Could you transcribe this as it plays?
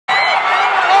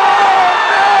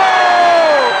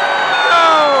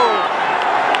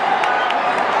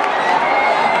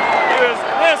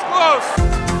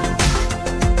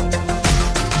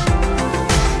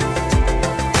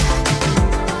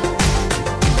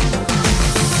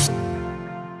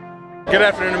Good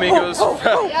afternoon, amigos.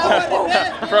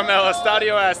 From El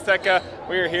Estadio Azteca,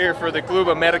 we are here for the Club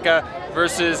America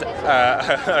versus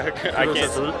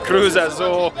Cruz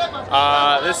Azul.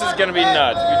 This is gonna be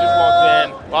nuts. We just walked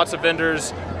in, lots of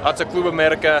vendors, lots of Club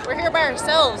America. We're here by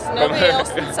ourselves, nobody else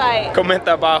in sight.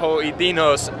 Comenta abajo y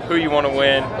dinos who you want to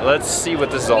win. Let's see what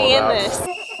this is all about. This.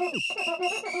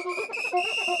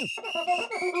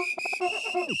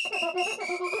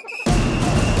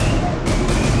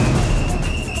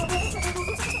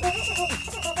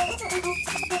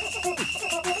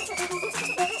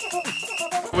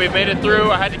 We made it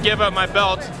through. I had to give up my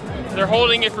belt. They're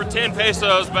holding it for 10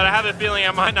 pesos, but I have a feeling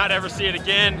I might not ever see it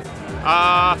again.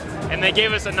 And they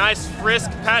gave us a nice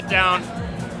frisk pat down.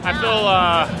 I feel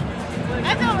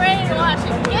ready to watch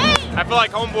a game. I feel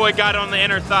like homeboy got on the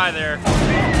inner thigh there.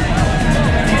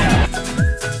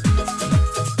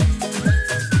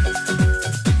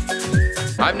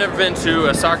 I've never been to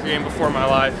a soccer game before in my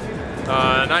life,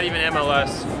 not even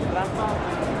MLS.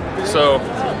 So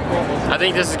I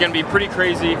think this is going to be pretty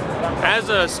crazy. As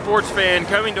a sports fan,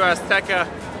 coming to Azteca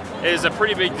is a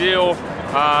pretty big deal.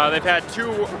 They've had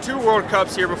two World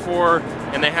Cups here before,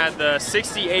 and they had the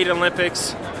 '68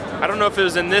 Olympics. I don't know if it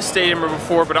was in this stadium or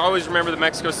before, but I always remember the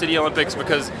Mexico City Olympics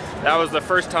because that was the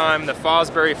first time the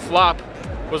Fosbury Flop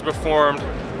was performed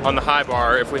on the high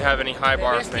bar, if we have any high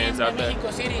bar fans out there.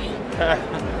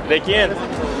 ¿De quién?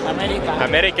 América.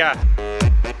 América.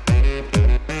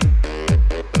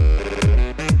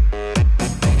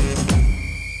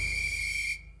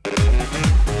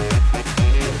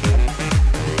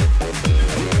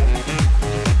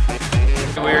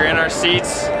 We're in our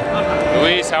seats.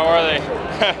 Luis, how are they?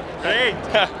 Hey.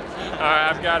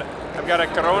 Alright, I've got a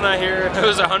Corona here. It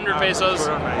was 100 pesos.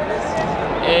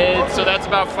 So that's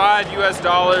about $5 US.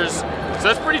 So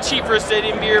that's pretty cheap for a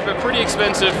stadium beer, but pretty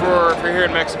expensive for here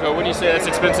in Mexico. Wouldn't you say that's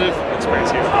expensive?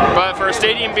 Expensive. But for a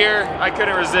stadium beer, I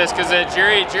couldn't resist because at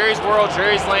Jerry's World,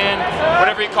 Jerry's Land,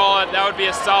 whatever you call it, that would be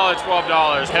a solid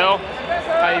 $12. Hell,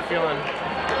 how you feeling?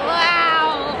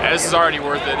 Wow. Yeah, this is already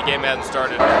worth it. The game hasn't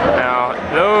started. Now,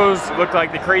 those look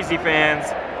like the crazy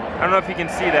fans. I don't know if you can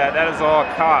see that. That is all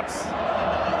cops.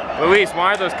 Luis,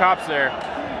 why are those cops there?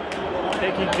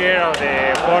 Taking care of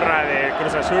the porra de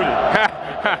Cruz Azul.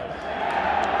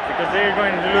 Because they're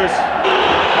going to lose.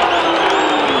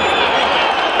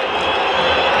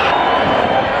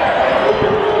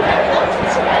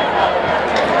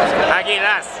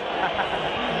 Águilas.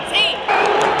 Sí.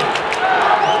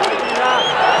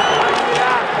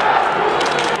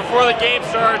 Before the game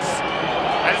starts,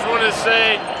 I just wanted to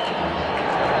say,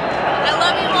 I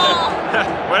love you all.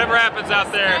 whatever happens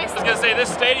out there, I was gonna say this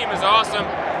stadium is awesome.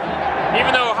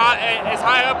 Even though as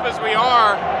high up as we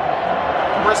are,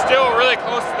 we're still really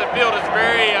close to the field. It's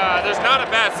very, there's not a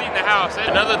bad seat in the house.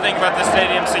 Another thing about this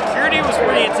stadium, security was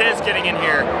pretty intense getting in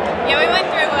here. Yeah, we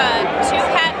went through 2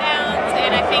 pat downs,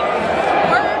 and I think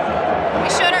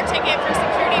we showed our ticket for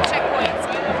security checkpoints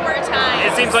 4 times.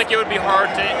 It seems like it would be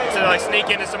hard to like sneak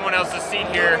into someone else's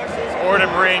seat here or to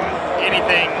bring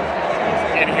anything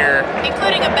in here.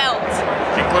 Including a belt.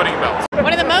 Including belts.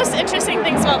 One of the most interesting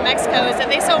things about Mexico is that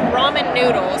they sell ramen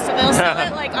noodles. So they'll sell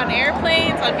it like on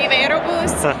airplanes, on Viva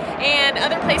Aerobus, and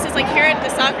other places like here at the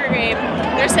soccer game.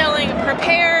 They're selling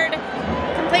prepared,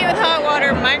 complete with hot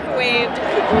water, microwaved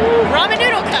ramen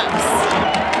noodle cups.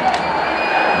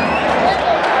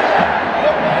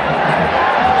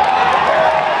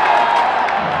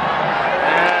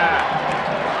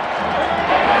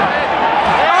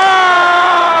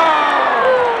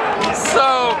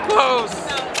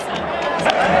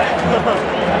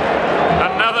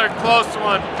 Another close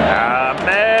one.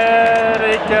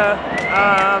 America,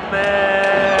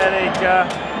 America,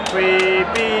 we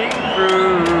beat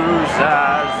Cruz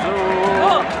Azul.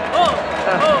 Oh, oh,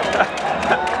 oh.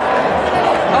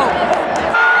 Oh,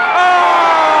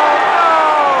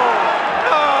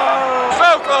 no! So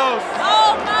close!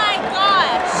 Oh my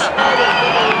gosh!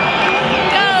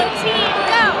 Go team,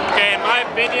 go! Okay, in my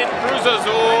opinion, Cruz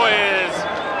Azul is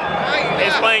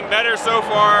playing better so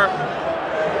far.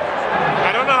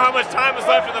 I don't know how much time is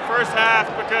left in the first half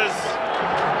because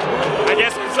I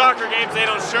guess in soccer games they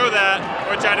don't show that,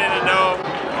 which I didn't know.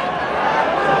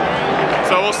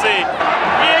 So we'll see.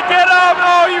 Yeah, get him!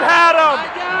 Oh, you had him!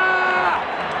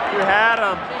 You had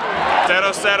him.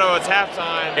 0-0, it's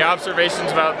halftime. The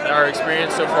observations about our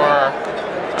experience so far,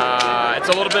 it's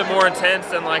a little bit more intense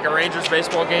than like a Rangers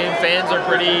baseball game. Fans are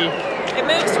pretty... It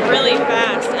moves really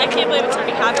fast. I can't believe it's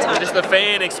already halftime. Just the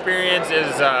fan experience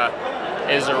is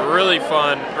really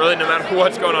fun. Really, no matter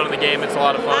what's going on in the game, it's a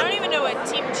lot of fun. I don't even know what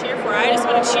team to cheer for. I just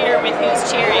want to cheer with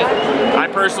who's cheering. I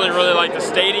personally really like the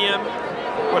stadium.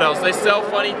 What else? They sell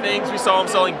funny things. We saw them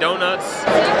selling donuts.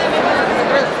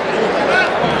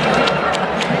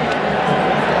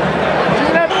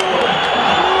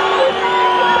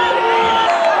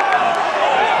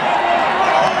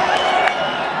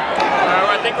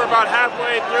 I think we're about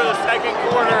halfway through the second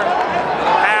quarter,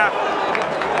 half.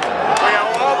 We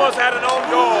almost had an own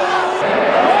goal.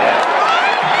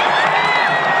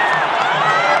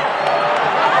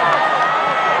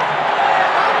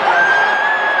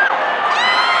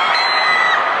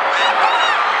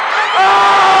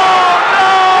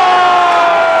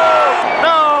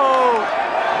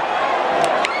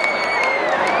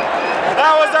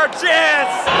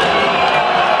 Chance!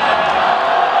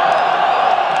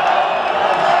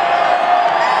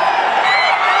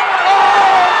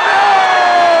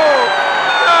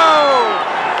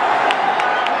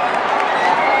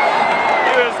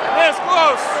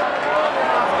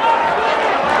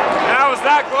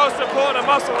 That close to pulling a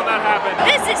muscle when that happened.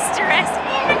 This is stressful.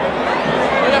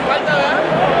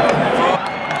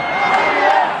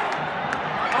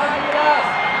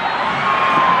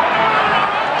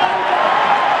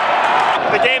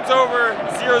 The game's over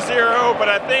 0-0, but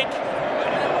I think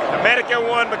America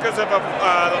won because of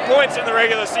the points in the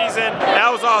regular season. That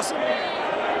was awesome.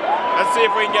 Let's see if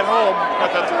we can get home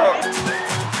with the throw.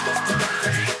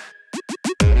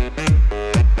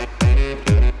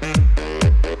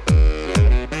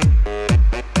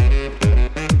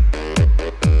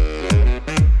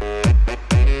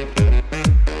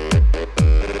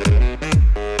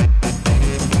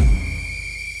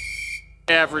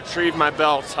 I've retrieved my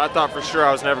belt. I thought for sure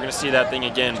I was never going to see that thing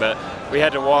again, but we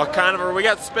had to walk or we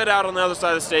got spit out on the other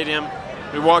side of the stadium.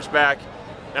 We walked back.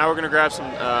 Now we're going to grab some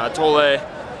atole,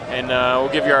 and we'll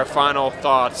give you our final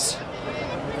thoughts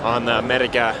on the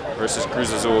America versus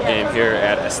Cruz Azul game here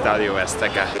at Estadio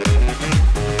Azteca.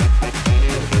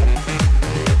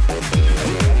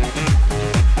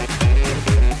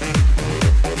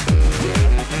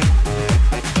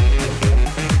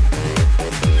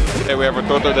 We have a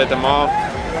torta de tamal,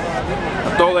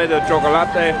 atole de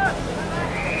chocolate,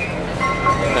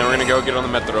 and then we're gonna go get on the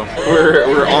metro.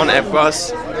 We're on a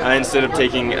bus. Instead of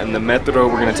taking the metro,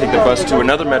 we're gonna take the bus to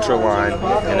another metro line,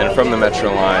 and then from the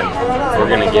metro line, we're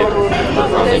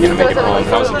finally gonna make it home.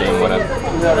 How was the game? What happened?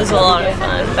 It was a lot of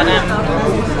fun, but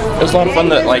it was a lot of fun.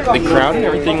 That like the crowd and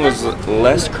everything was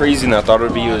less crazy than I thought it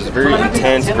would be. It was very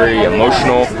intense, very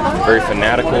emotional, very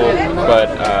fanatical. But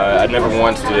I never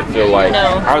once did it feel like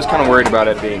I was kind of worried about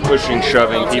it being pushing,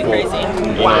 shoving, people, you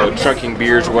know, chucking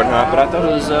beers or whatnot. But I thought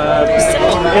it was,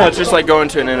 you know, it's just like going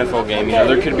to an NFL game. You know,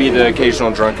 there could be the occasional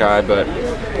drunk guy, but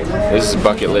this is a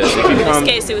bucket list. If you come, in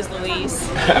this case, it was Luis.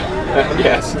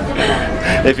 Yes.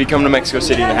 If you come to Mexico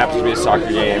City and it happens to be a soccer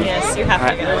game, yes, you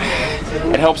have to go.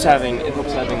 It helps having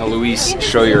a Luis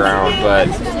show you around, but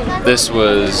this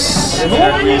was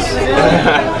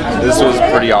this was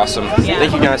pretty awesome. Yeah.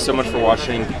 Thank you guys so much for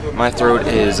watching. My throat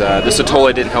is this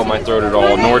atole didn't help my throat at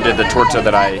all, nor did the torta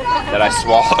that I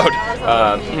swallowed.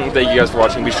 Thank you guys for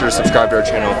watching. Be sure to subscribe to our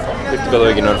channel, click the bell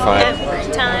to get notified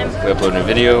Every time we upload a new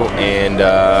video, and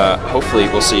hopefully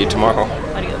we'll see you tomorrow.